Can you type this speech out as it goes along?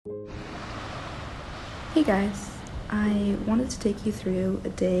Hey guys, I wanted to take you through a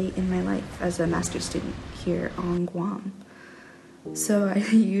day in my life as a master's student here on Guam. So I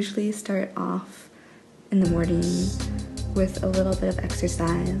usually start off in the morning with a little bit of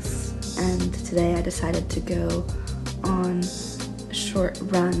exercise, and today I decided to go on a short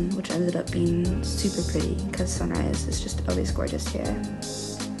run, which ended up being super pretty because sunrise is just always gorgeous here.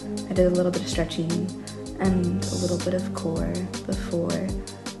 I did a little bit of stretching and a little bit of core before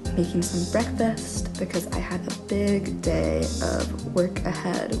making some breakfast because I had a big day of work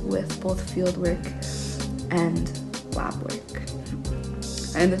ahead with both fieldwork and lab work.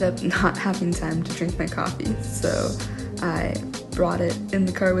 I ended up not having time to drink my coffee, so I brought it in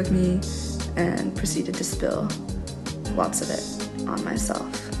the car with me and proceeded to spill lots of it on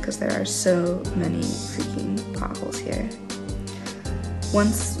myself because there are so many freaking potholes here.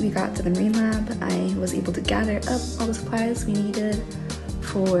 Once we got to the marine lab, I was able to gather up all the supplies we needed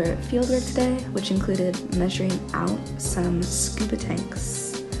for fieldwork today, which included measuring out some scuba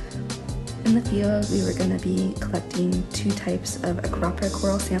tanks. In the field, we were going to be collecting 2 types of acropora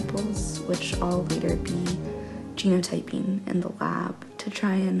coral samples, which I'll later be genotyping in the lab to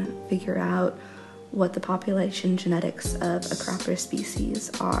try and figure out what the population genetics of acropora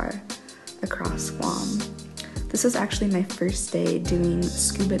species are across Guam. This is actually my first day doing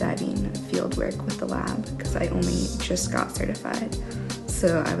scuba diving fieldwork with the lab because I only just got certified.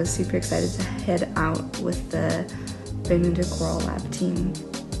 So I was super excited to head out with the Raimundo Coral Lab team.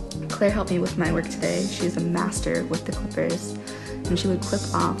 Claire helped me with my work today. She's a master with the clippers, and she would clip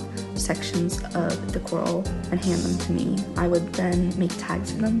off sections of the coral and hand them to me. I would then make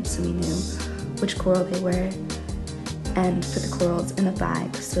tags for them so we knew which coral they were and put the corals in a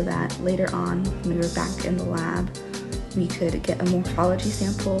bag so that later on, when we were back in the lab, we could get a morphology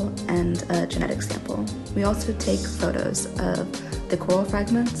sample and a genetic sample. We also take photos of the coral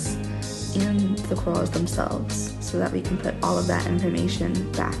fragments and the corals themselves so that we can put all of that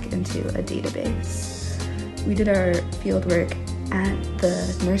information back into a database. We did our fieldwork at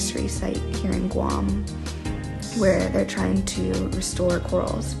the nursery site here in Guam, where they're trying to restore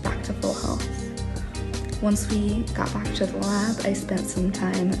corals back to full health. Once we got back to the lab, I spent some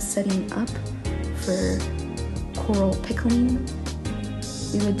time setting up for coral pickling.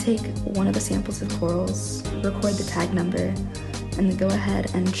 We would take one of the samples of corals, record the tag number, and then go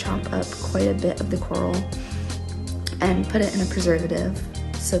ahead and chop up quite a bit of the coral and put it in a preservative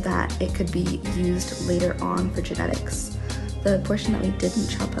so that it could be used later on for genetics. The portion that we didn't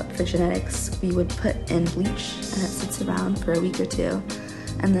chop up for genetics, we would put in bleach, and it sits around for a week or 2.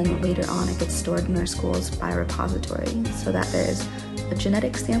 And then later on it gets stored in our school's biorepository so that there's a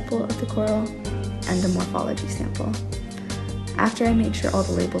genetic sample of the coral and a morphology sample. After I made sure all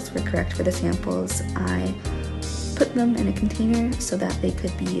the labels were correct for the samples, I put them in a container so that they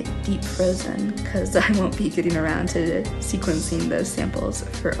could be deep frozen because I won't be getting around to sequencing those samples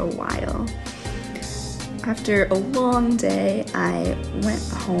for a while. After a long day, I went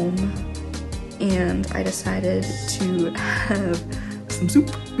home and I decided to have some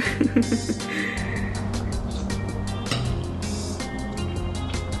soup.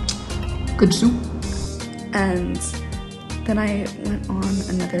 Good soup. And then I went on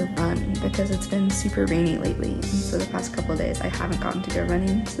another run because it's been super rainy lately, and so the past couple of days I haven't gotten to go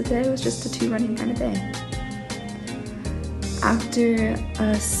running, so today was just a 2 running kind of day. After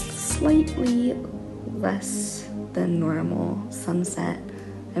a slightly less than normal sunset,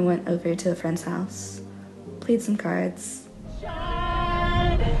 I went over to a friend's house, played some cards.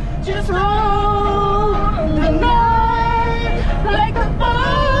 Just roll the night like the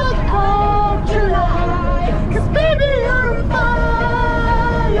 4th of July. 'Cause baby, you're a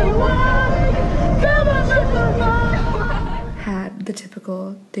firework. Come on, just Had the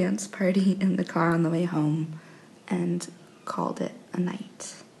typical dance party in the car on the way home and called it a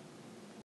night.